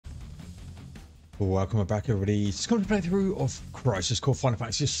Welcome back, everybody. It's going to play through of Crisis Core Final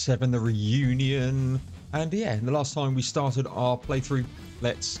Fantasy VII, the reunion. And yeah, the last time we started our playthrough,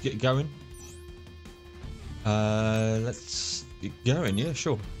 let's get going. Let's get going, yeah,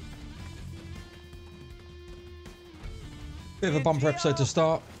 sure. Bit of a bumper episode to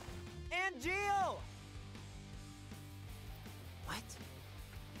start. What?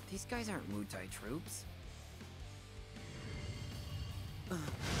 These guys aren't Mutai troops.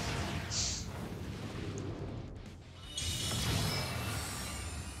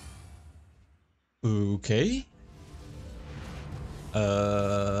 Okay.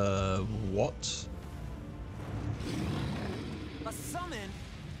 What? A summon?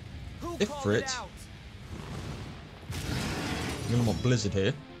 Who called it out? You're gonna want Blizzard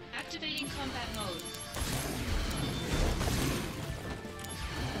here. Activating combat mode.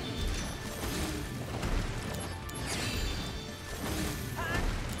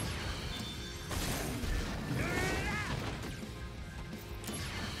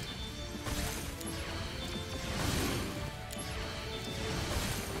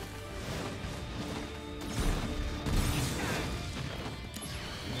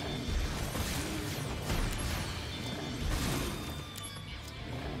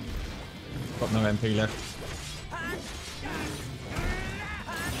 Got no MP left.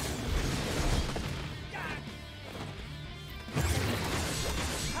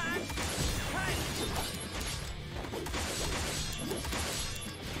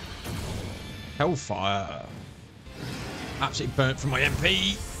 Hellfire. Absolutely burnt from my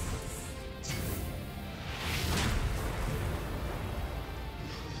MP.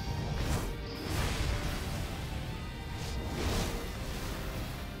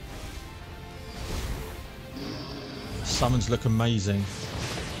 Summons look amazing.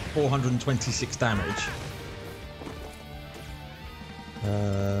 426 damage.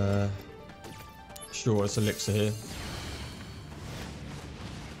 Sure, it's elixir here.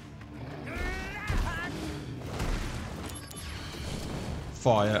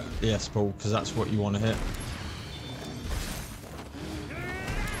 Fire, yes, Paul, because that's what you want to hit.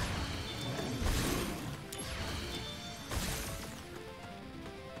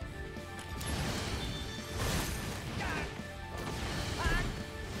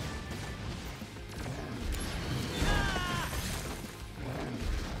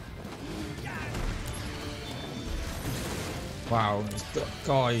 Wow, this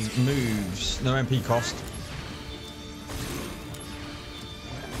guy moves. No MP cost.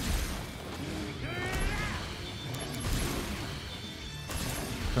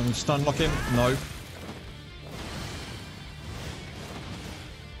 Can we stun lock him? No.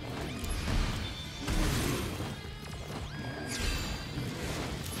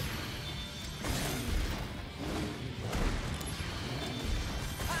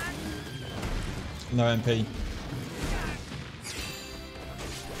 No MP.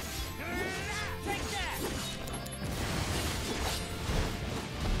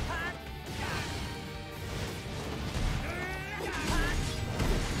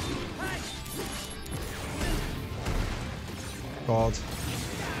 God.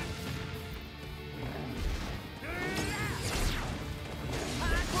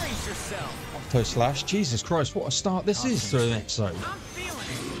 Brace yourself. Octo slash. Jesus Christ, what a start this is to an episode. I'm feeling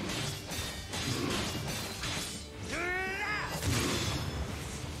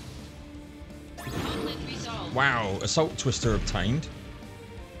it. Wow, Assault Twister obtained.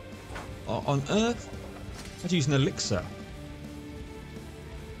 On Earth? I'd use an elixir.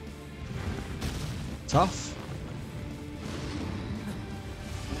 Tough.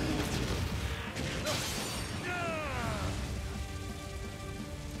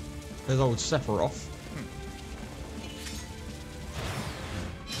 There's old Sephiroth.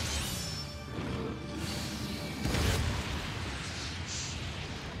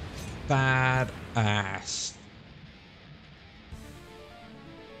 Badass.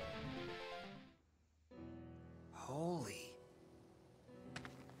 holy.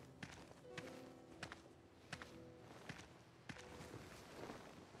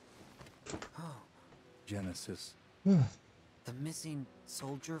 Oh. Genesis. The missing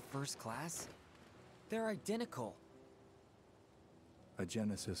soldier first class? They're identical. A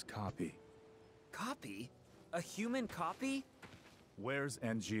Genesis copy. Copy? A human copy? Where's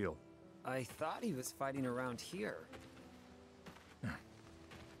Angeal? I thought he was fighting around here.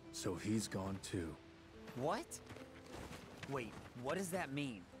 So he's gone too. What? Wait, what does that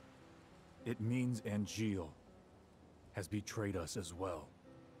mean? It means Angeal has betrayed us as well.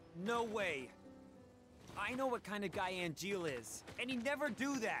 No way! I know what kind of guy Angeal is, and he'd never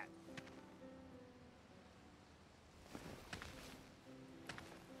do that!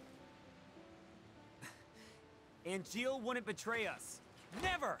 Angeal wouldn't betray us.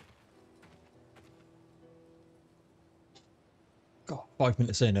 Never! God, 5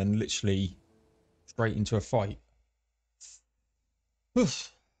 minutes in and literally straight into a fight.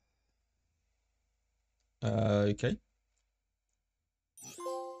 Oof. Okay.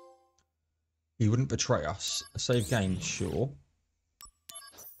 He wouldn't betray us. A save game, sure.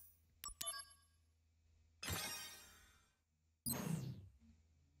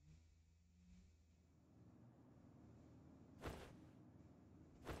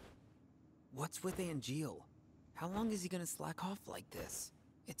 What's with Angeal? How long is he gonna slack off like this?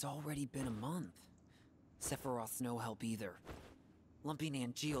 It's already been a month. Sephiroth's no help either. Lumping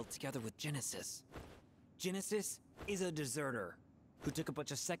Angeal together with Genesis. Genesis is a deserter who took a bunch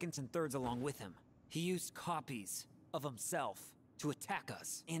of seconds and thirds along with him. He used copies of himself to attack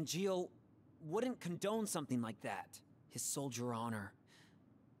us. Angeal wouldn't condone something like that. His soldier honor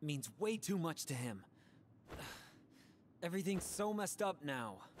means way too much to him. Everything's so messed up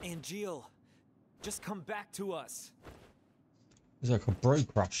now. Angeal, just come back to us. There's like a bro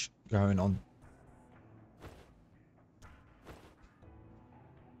crush going on.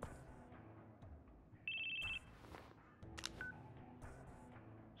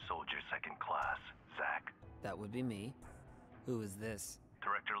 Soldier second class, Zack. That would be me. Who is this?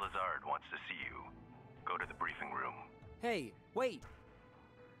 Director Lazard wants to see you. Go to the briefing room. Hey, wait!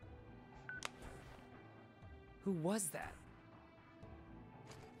 Who was that?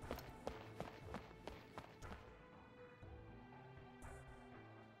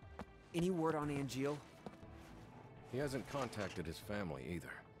 Any word on Angeal? He hasn't contacted his family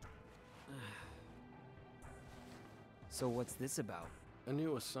either. So what's this about? A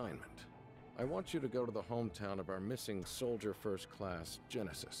new assignment. I want you to go to the hometown of our missing soldier first class,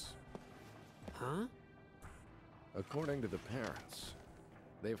 Genesis. Huh? According to the parents,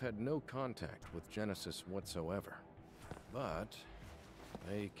 they've had no contact with Genesis whatsoever. But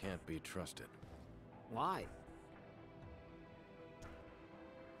they can't be trusted. Why?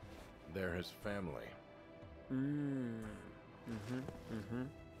 They're his family.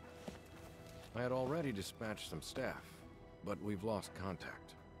 I had already dispatched some staff, but we've lost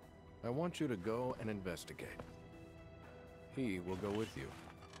contact. I want you to go and investigate. He will go with you.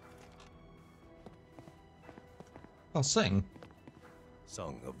 Oh, sing.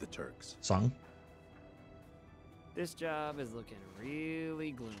 Song of the Turks. Sung. This job is looking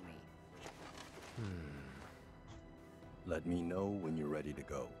really gloomy. Let me know when you're ready to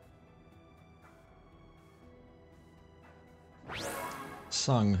go.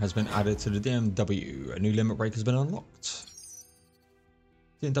 Sung has been added to the DMW. A new limit break has been unlocked.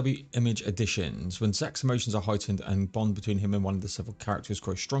 DMW image additions. When Zack's emotions are heightened and bond between him and one of the several characters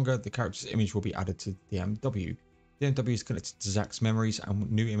grows stronger, the character's image will be added to DMW. DMW is connected to Zack's memories, and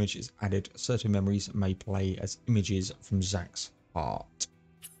when new image is added, certain memories may play as images from Zack's heart.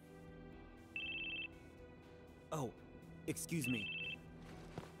 Oh, excuse me.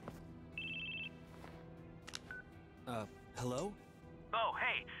 Hello? Oh,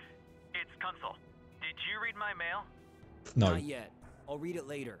 hey! It's Kunzel. Did you read my mail? No. Not yet. I'll read it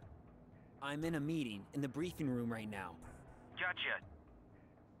later. I'm in a meeting in the briefing room right now. Gotcha.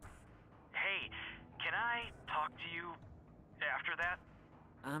 Hey, can I talk to you after that?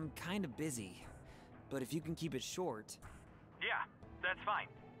 I'm kind of busy, but if you can keep it short... Yeah, that's fine.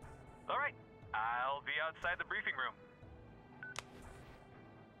 Alright, I'll be outside the briefing room.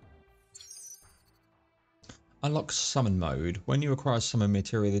 Unlock summon mode. When you acquire summon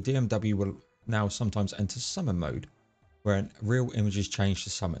material, the DMW will now sometimes enter summon mode, where a real image is changed to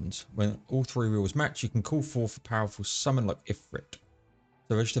summons. When all three reels match, you can call forth a powerful summon like Ifrit.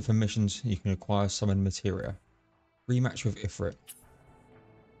 To register for missions, you can acquire summon materia. Rematch with Ifrit.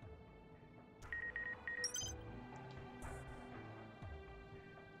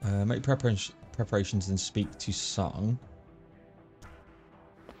 Make preparations and speak to Sung.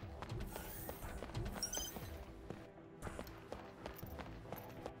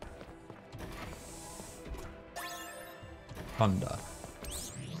 Thunder.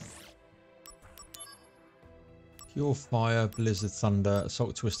 Pure Fire, Blizzard Thunder,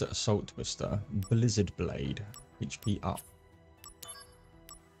 Assault Twister, Blizzard Blade, HP up.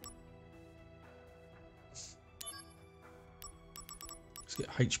 Let's get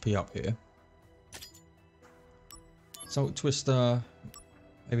HP up here. Assault Twister,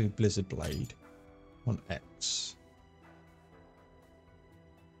 maybe Blizzard Blade on X.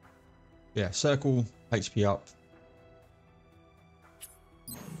 Yeah, circle, HP up.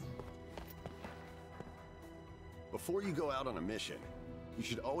 Before you go out on a mission, you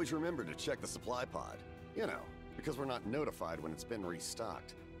should always remember to check the supply pod. You know, because we're not notified when it's been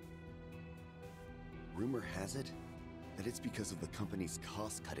restocked. Rumor has it that it's because of the company's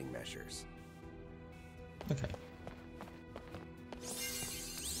cost-cutting measures. Okay.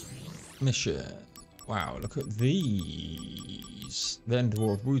 Mission. Wow, look at these. The End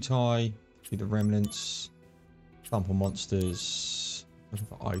War of Wutai, Feed the Remnants, Sample Monsters, looking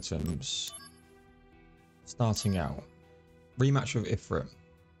for items. Starting out. Rematch with Ifrit.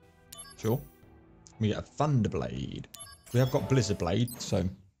 Sure. We get a Thunder Blade. We have got Blizzard Blade, so...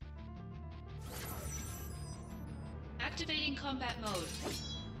 Activating combat mode.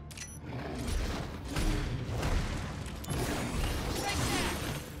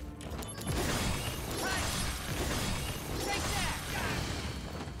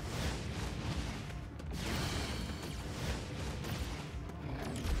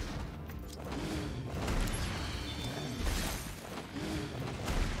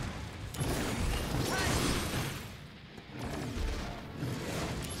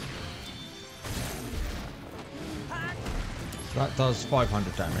 That does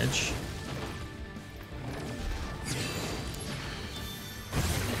 500 damage.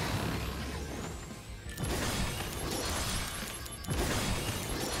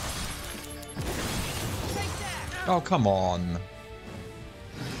 Oh, come on.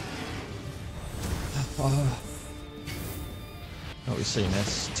 Oh, we've seen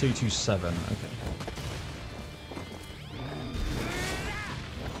this. 227. Okay.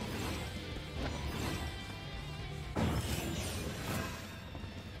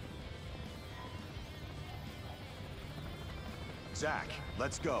 Zack,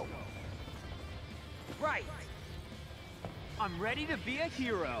 let's go. Right. I'm ready to be a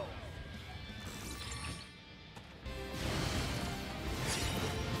hero.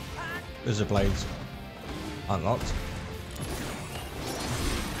 Blizzard Blades unlocked.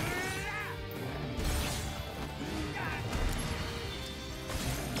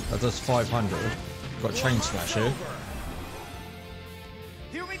 That does 500. Got Chain Slash here.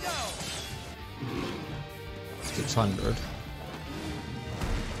 Here we go. 600.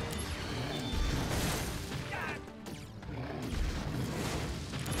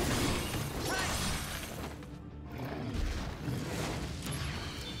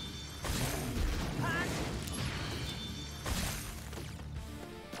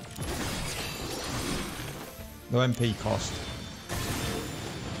 No MP cost.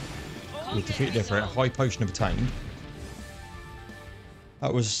 We defeated it for a high potion obtained.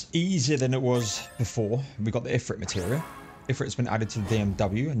 That was easier than it was before. We got the Ifrit materia. Ifrit has been added to the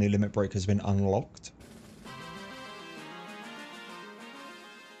DMW and the limit break has been unlocked.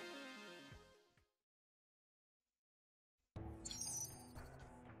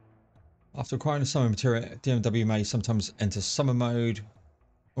 After acquiring the summon materia, DMW may sometimes enter summon mode.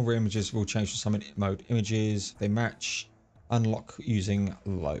 All images will change to summon mode images. They match. Unlock using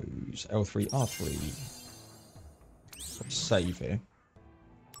lows. L3, R3. Let's save here.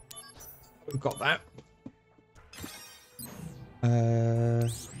 We've got that.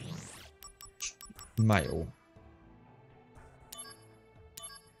 Mail.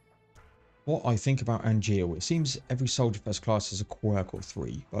 What I think about Angeal. It seems every soldier first class has a quirk or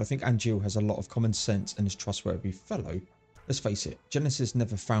three, but I think Angeal has a lot of common sense and is trustworthy fellow. Let's face it, Genesis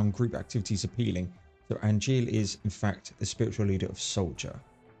never found group activities appealing, so Angeal is, in fact, the spiritual leader of Soldier.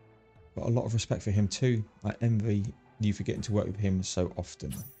 Got a lot of respect for him too. I envy you for getting to work with him so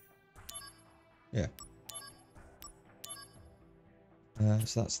often. Yeah.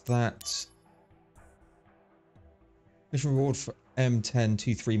 So that's that. Mission reward for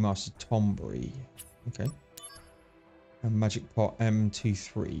M1023 Master Tombury. Okay. And Magic Pot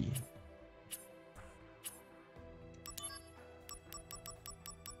M23.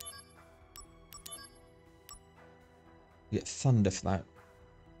 You get thunder for that.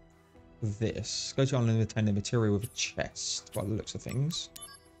 This. Go to island and obtain the material with a chest, by the looks of things.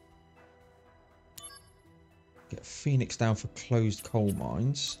 Get Phoenix down for closed coal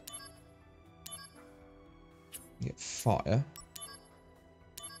mines. You get fire.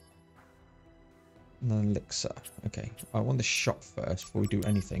 And then elixir. Okay. I want the shop first before we do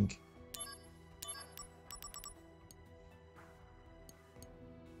anything.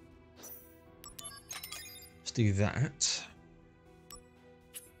 Let's do that. It's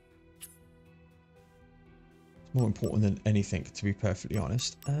more important than anything, to be perfectly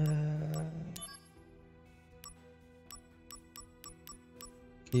honest.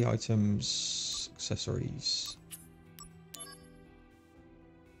 Key items, accessories.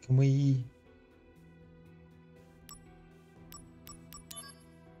 Can we...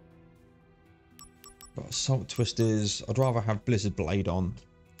 Got assault twisters. I'd rather have Blizzard Blade on.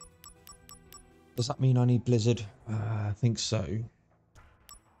 Does that mean I need Blizzard? I think so.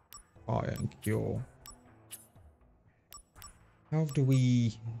 Fire and cure. How do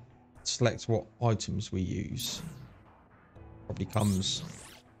we select what items we use? Probably comes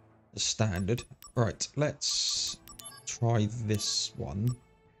as standard. Right, let's try this one.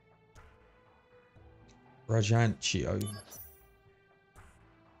 Ragintio.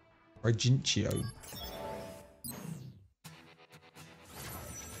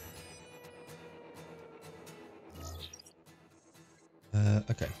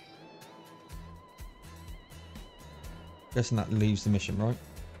 Okay. Guessing that leaves the mission, right?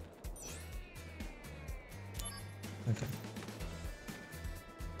 Okay.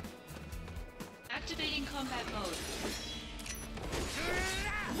 Activating combat mode.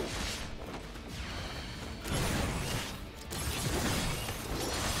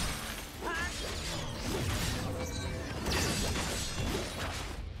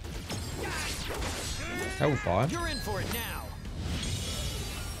 Hellfire. You're in for it now.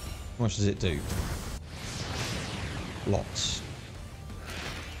 How much does it do? Lots.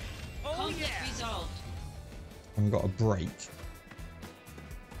 Conflict resolved. And we've got a break.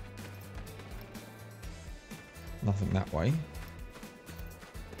 Nothing that way.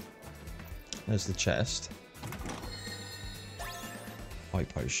 There's the chest. High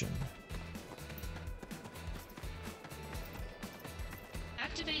potion.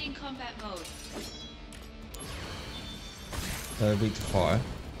 Activating combat mode. Weak to fire.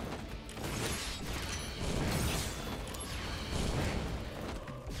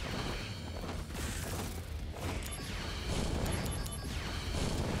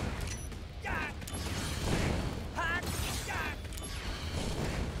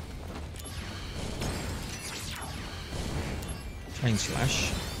 Chain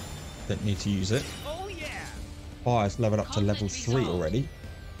slash. Don't need to use it. Oh yeah. Fire's leveled up to level 3 already.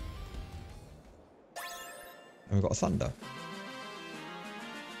 And we've got a thunder.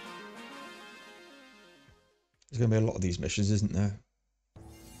 There's going to be a lot of these missions, isn't there?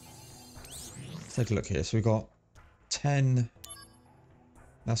 Let's take a look here. So we've got 10.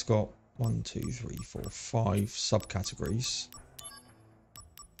 That's got 1, 2, 3, 4, 5 subcategories.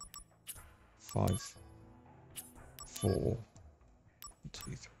 5, 4, 1, 2,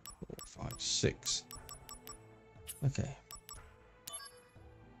 3, 4, 5, 6. Okay.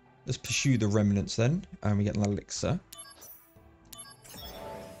 Let's pursue the remnants then. And we get an elixir.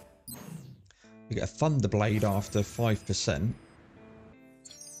 We get a thunder blade after 5%.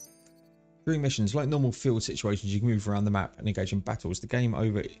 During missions, like normal field situations, you can move around the map and engage in battles. The game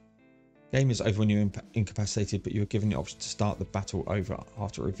is over when you're incapacitated, but you are given the option to start the battle over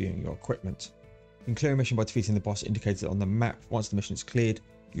after reviewing your equipment. You can clear a mission by defeating the boss indicated on the map. Once the mission is cleared,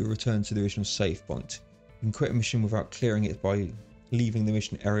 you return to the original save point. You can quit a mission without clearing it by leaving the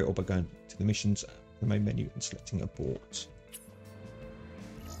mission area or by going to the missions, the main menu, and selecting abort.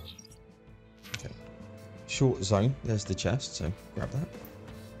 Okay. Short zone. There's the chest, so grab that.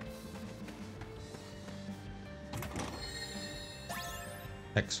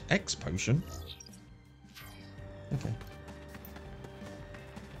 X potion. Okay.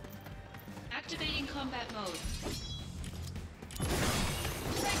 Activating combat mode.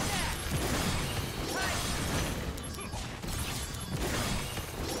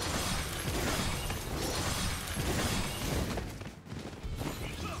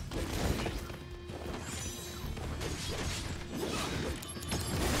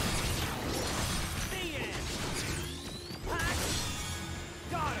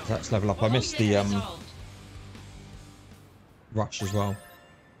 That's level up. I missed the rush as well.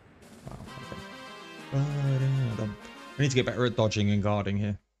 Wow, okay. I need to get better at dodging and guarding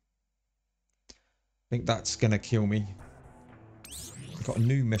here. I think that's gonna kill me. I've got a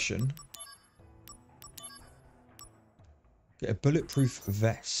new mission. Get a bulletproof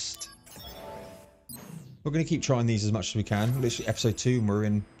vest. We're gonna keep trying these as much as we can. Literally episode 2 and we're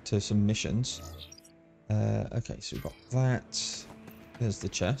into some missions. Okay, so we've got that. There's the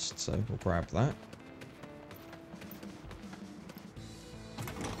chest, so we'll grab that.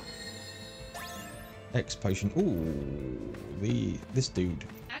 X potion. Ooh, this dude.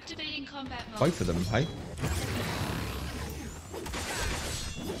 Activating combat mode. Both of them, hey?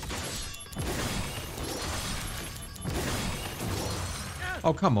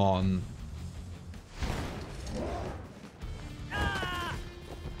 Oh, come on.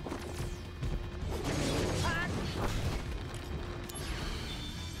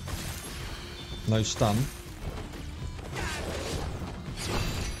 No stun.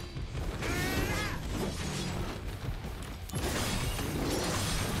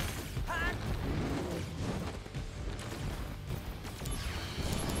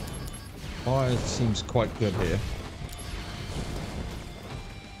 Fire seems quite good here.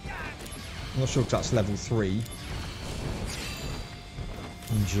 I'm not sure if that's level 3.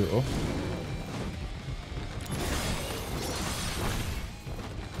 Endure.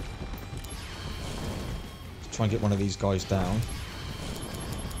 Let's try and get one of these guys down.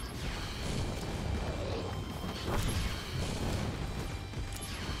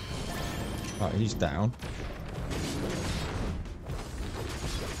 Right, he's down.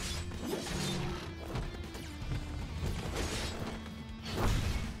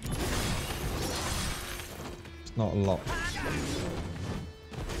 It's not a lot.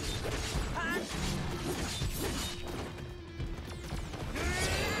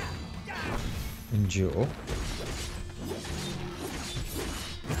 Endure.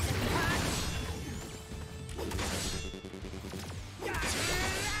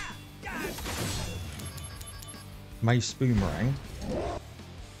 Mace Boomerang.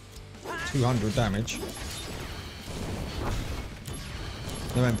 200 damage.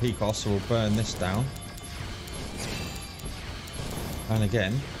 No MP cost, so we'll burn this down. And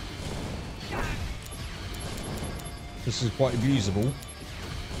again. This is quite abusable.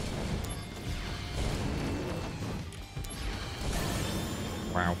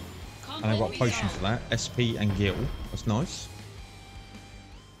 Wow. And I've got a potion for that. SP and Gil. That's nice.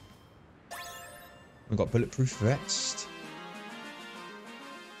 We've got bulletproof vest.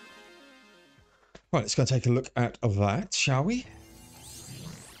 Right, let's go take a look at that, shall we?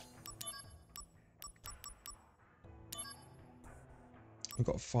 We've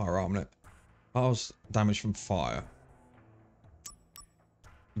got a fire armlet. Miles damage from fire.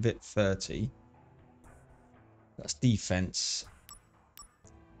 Vit 30. That's defense.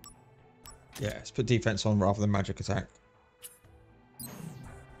 Yeah, let's put defense on rather than magic attack.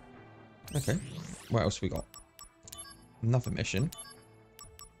 Okay. What else we got? Another mission.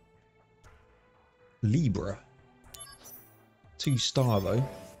 Libra. 2-star though.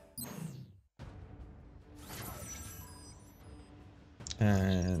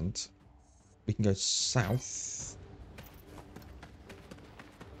 And we can go south.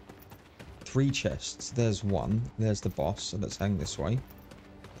 3 chests. There's one. There's the boss. So let's hang this way.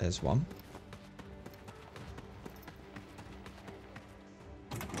 There's one.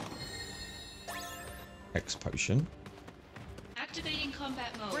 X potion. Activating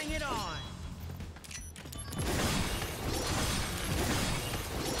combat mode. Bring it on!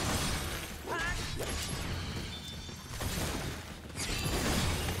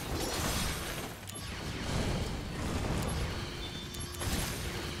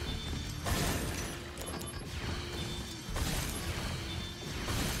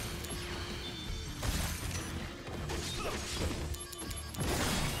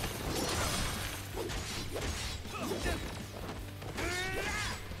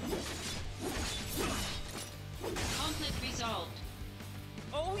 Conflict resolved.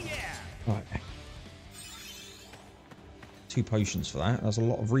 Oh yeah! Right. 2 potions for that. That's a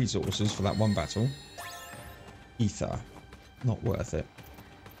lot of resources for that one battle. Ether. Not worth it.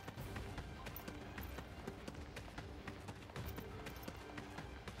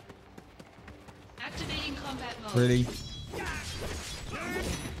 Activating combat mode. Really?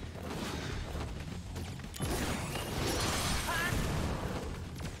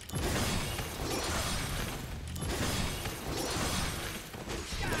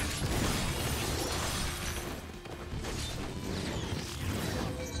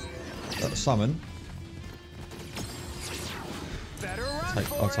 Summon.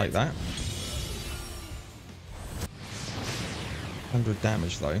 I'll take that. 100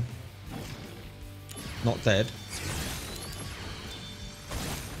 damage though. Not dead.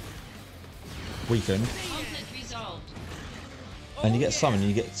 Weakened. Conflict resolved. And you get summoned.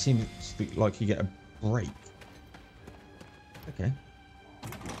 You get seems like you get a break. Okay.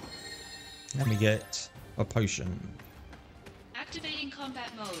 Let me get a potion. Activating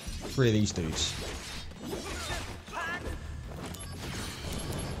combat mode. 3 of these dudes.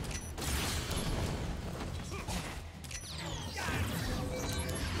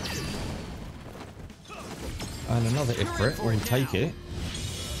 And another Ifrit. We'll take it.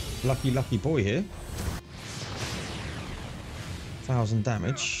 Lucky, lucky boy here. 1000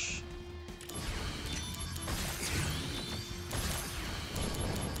 damage.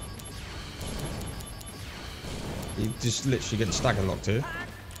 You just literally getting stagger locked here.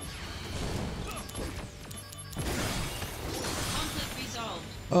 Conflict resolved.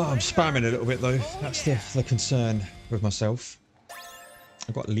 Oh, I'm spamming a little bit though. That's the concern with myself.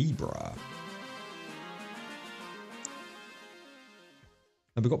 I've got Libra.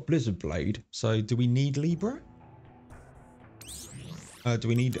 And we've got Blizzard Blade. So do we need Libra? Do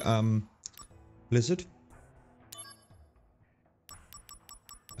we need Blizzard?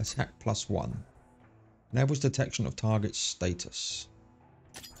 Attack +1. Enables detection of target status.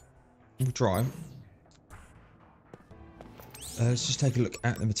 We'll try. Let's just take a look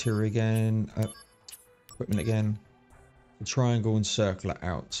at the material again. Equipment again. The triangle and circle it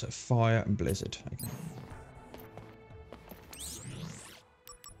out. So fire and blizzard. Okay.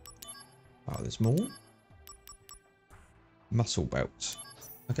 Oh, there's more. Muscle belt.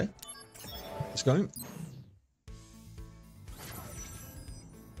 Okay. Let's go.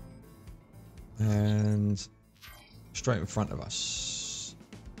 And straight in front of us.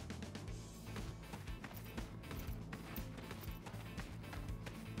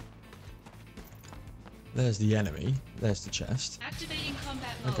 There's the enemy. There's the chest. Activating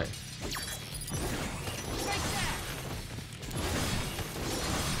combat mode. Okay.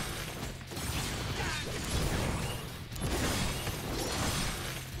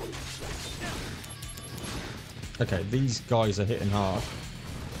 Okay, these guys are hitting hard.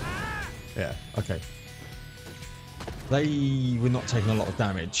 Yeah, okay. They were not taking a lot of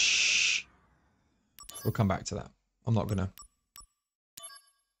damage. We'll come back to that. I'm not gonna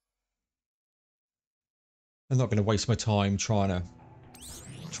waste my time trying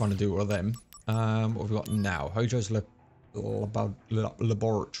to do all of them. What have we got now? Hojo's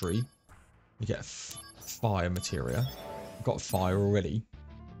laboratory. You get fire materia. I've got fire already.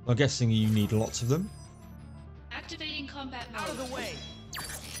 I'm guessing you need lots of them. Activating combat mode. Out of the way!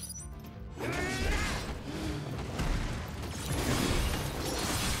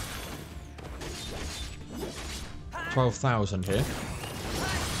 12,000 here.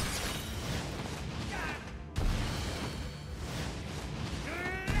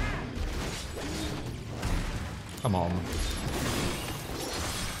 Come on.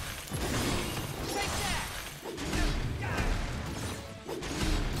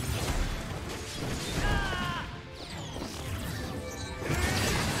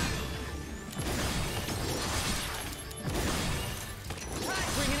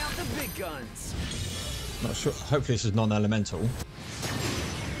 Bringing out the big guns! Not sure. Hopefully this is non-elemental.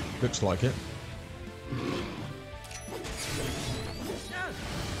 Looks like it.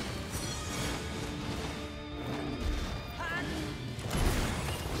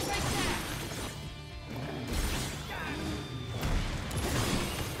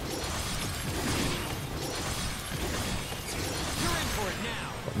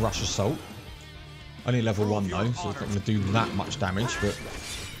 Got rush assault. Only level 1 though, so it's not going to do that much damage, but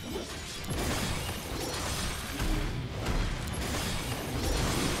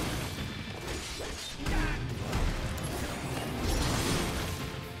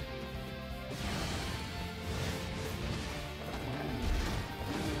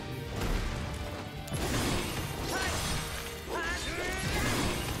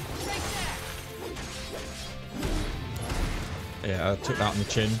yeah, I took that on the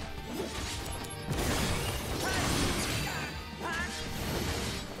chin.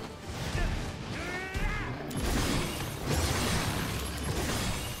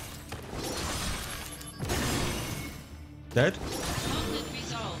 Dead?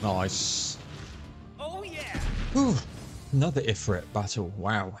 Nice. Oh yeah! Whew. Another Ifrit battle.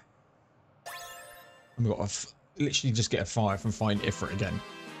 Wow. And we've got to literally just get a fire from find Ifrit again.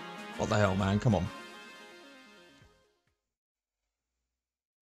 What the hell, man? Come on.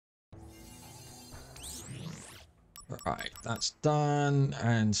 Right, that's done.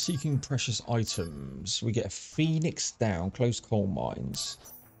 And seeking precious items. We get a Phoenix down, close coal mines.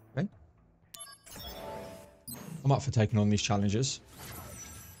 Okay. I'm up for taking on these challenges.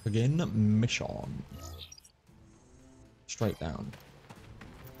 Begin mission. Straight down.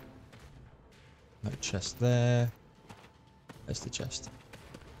 No chest there. There's the chest.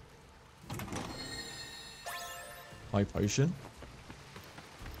 High potion.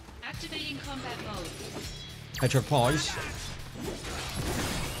 Activating combat mode. Hedgehog pies.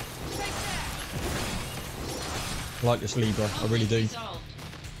 I like this Libra, I really do.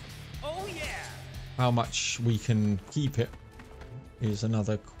 Oh yeah! How much we can keep it is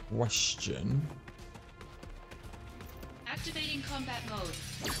another question. Activating combat mode.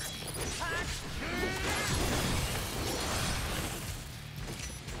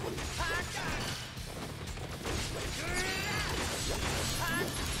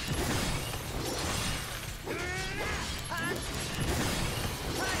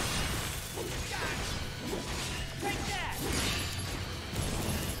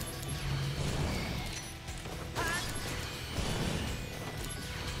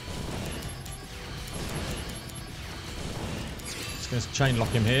 Going to chain lock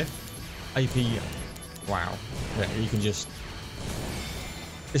him here. AP. Wow. Yeah, you can just.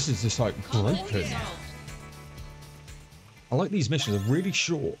 This is just like broken. I like these missions. They're really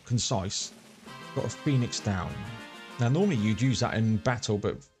short, concise. Got a Phoenix down. Now, normally you'd use that in battle,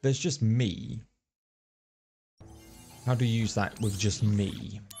 but there's just me. How do you use that with just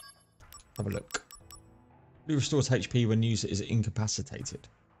me? Have a look. It restores HP when used is incapacitated.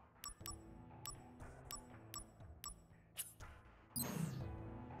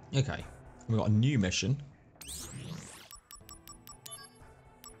 Okay, we've got a new mission.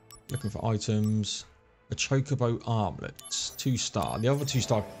 Looking for items. A chocobo armlet, 2-star. The other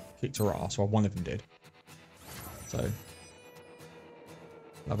 2-star kicked her ass, well, one of them did. So,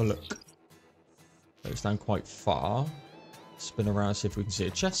 have a look. Goes down quite far. Spin around, see if we can see a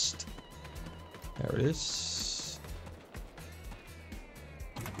chest. There it is.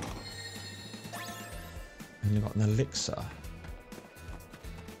 And we've got an elixir.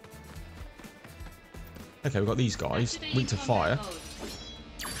 Okay, we've got these guys. Weak to fire.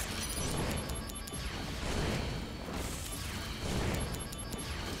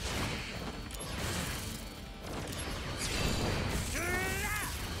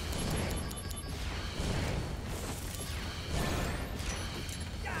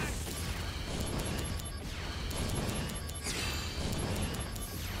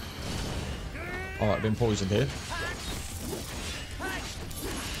 Alright, been poisoned here.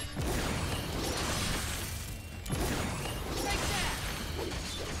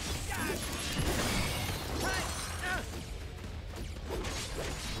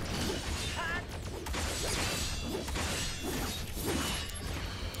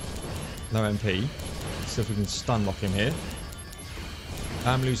 No MP. Let's see if we can stun lock him here.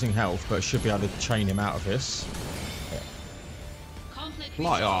 I'm losing health, but I should be able to chain him out of this.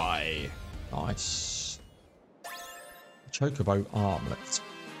 Fly eye. Nice. Chocobo armlet.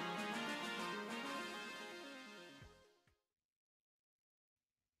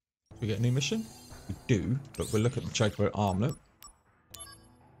 We get a new mission? We do, but we'll look at the chocobo armlet.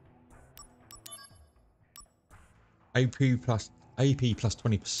 AP plus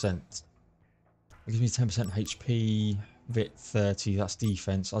 20%. It gives me 10% HP, Vit 30, that's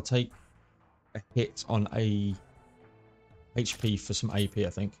defense. I'll take a hit on a HP for some AP, I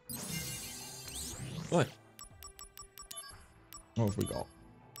think. Right. What have we got?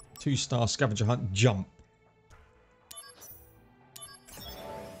 2-star scavenger hunt jump.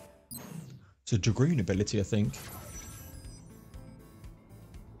 It's a Dragoon ability, I think.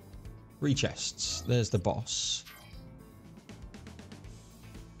 3 chests. There's the boss.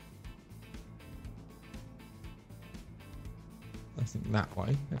 I think that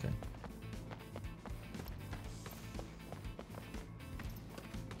way. Okay.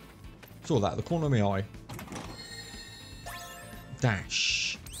 Saw that at the corner of my eye.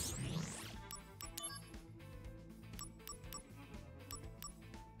 Dash.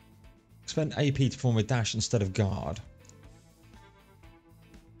 Spend AP to perform a dash instead of guard.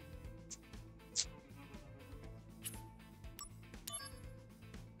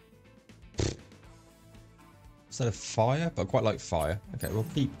 Instead of fire, but I quite like fire. Okay, we'll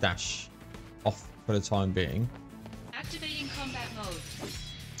keep dash off for the time being. Activating combat mode.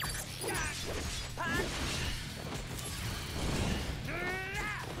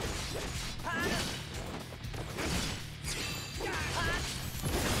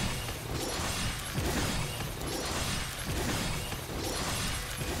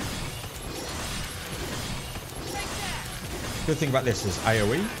 Good thing about this is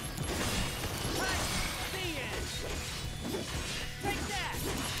AoE.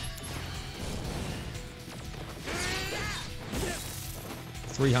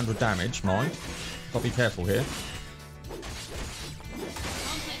 .300 damage, mind. Gotta be careful here.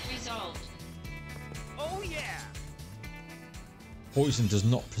 Conflict resolved. Oh yeah! Poison does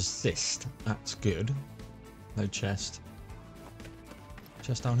not persist. That's good. No chest.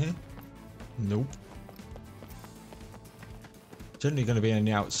 Chest down here? Nope. Generally going to be in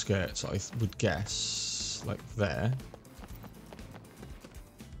the outskirts, I would guess. Like there.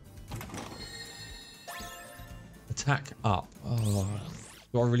 Attack up. Oh,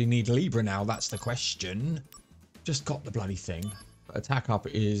 do I really need Libra now? That's the question. Just got the bloody thing. But attack up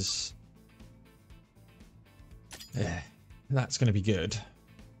is... yeah, that's going to be good.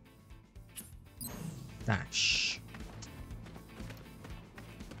 Dash.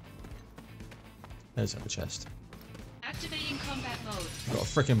 There's the chest. Activating combat mode. Got a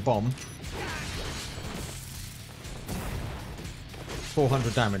freaking bomb.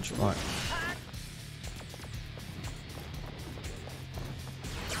 400 damage, right.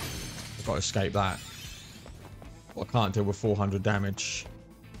 I've got to escape that. Well, I can't deal with 400 damage.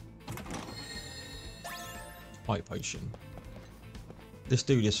 Fight potion. This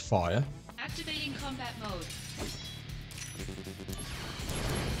dude is fire. Activating combat mode.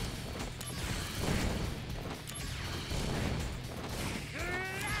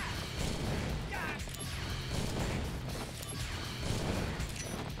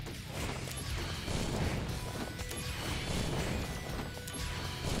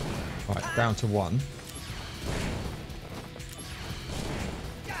 Right, down to 1.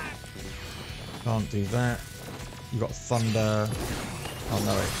 Can't do that. You got thunder. Oh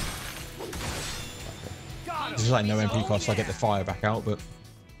no. This is like no MP cost, I get the fire back out, but.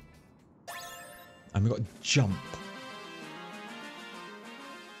 And we got jump.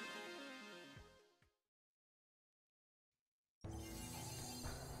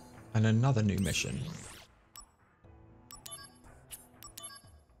 And another new mission.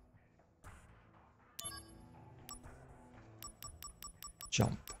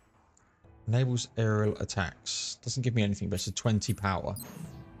 Jump. Enables aerial attacks. Doesn't give me anything, but it's a 20 power.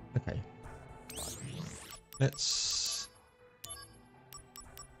 Okay. Let's...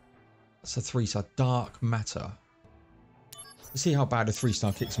 That's a 3-star. Dark matter. Let's see how bad a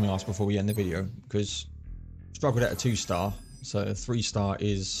 3-star kicks my ass before we end the video. Because struggled at a 2-star. So a 3-star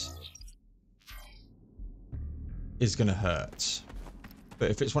is gonna hurt.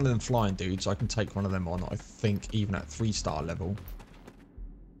 But if it's one of them flying dudes, I can take one of them on, I think, even at 3-star level.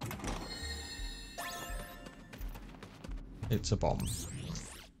 It's a bomb.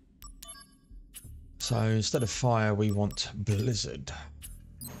 So instead of fire, we want blizzard.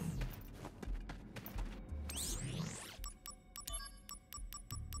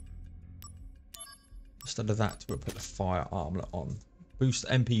 Instead of that, we'll put the fire armlet on. Boost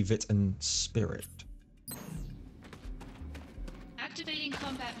MP, Vit, and Spirit. Activating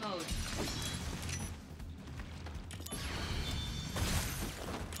combat mode.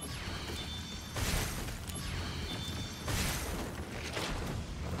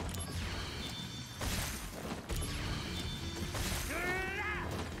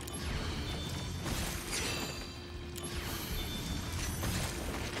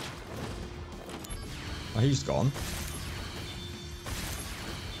 Oh, he's gone.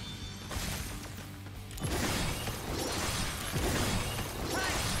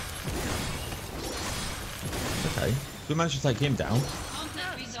 Okay, we managed to take him down.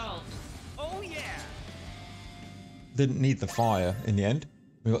 Conflict resolved. Oh yeah! Didn't need the fire in the end.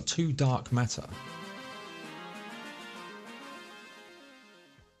 We got 2 dark matter.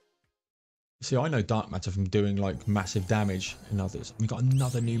 See, I know dark matter from doing like massive damage in others. We got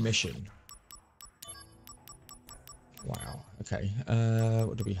another new mission. Wow. Okay.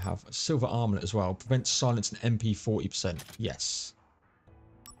 What do we have? Silver armlet as well. Prevents silence and MP 40%. Yes.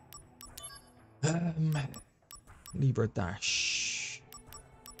 Libra dash.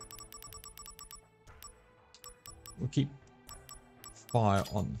 We'll keep fire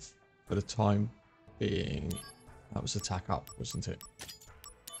on for the time being. That was attack up, wasn't it?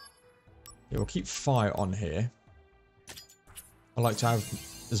 Yeah, we'll keep fire on here. I like to have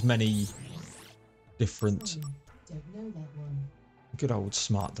as many different... Don't know that one. Good old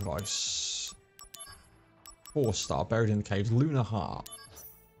smart device. 4-star, buried in the caves, lunar heart.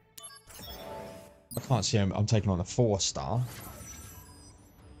 I can't see I'm taking on a 4-star.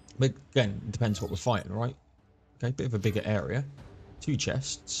 But again, it depends what we're fighting, right? Okay, bit of a bigger area. 2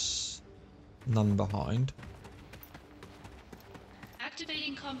 chests. None behind.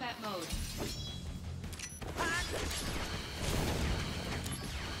 Activating combat mode.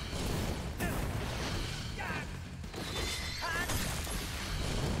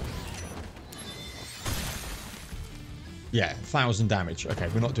 Yeah, 1,000 damage. Okay,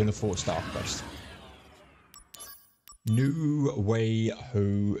 we're not doing a 4-star quest. New Way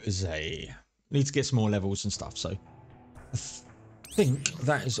Jose. Need to get some more levels and stuff, so I think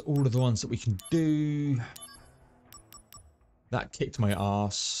that is all of the ones that we can do. That kicked my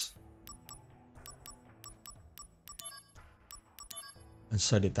ass. And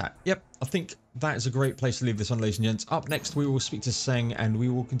so did that. Yep, I think that is a great place to leave this one, ladies and gents. Up next, we will speak to Seng and we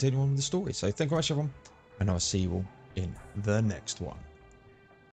will continue on with the story. So thank you very much, everyone. And I'll see you all in the next one.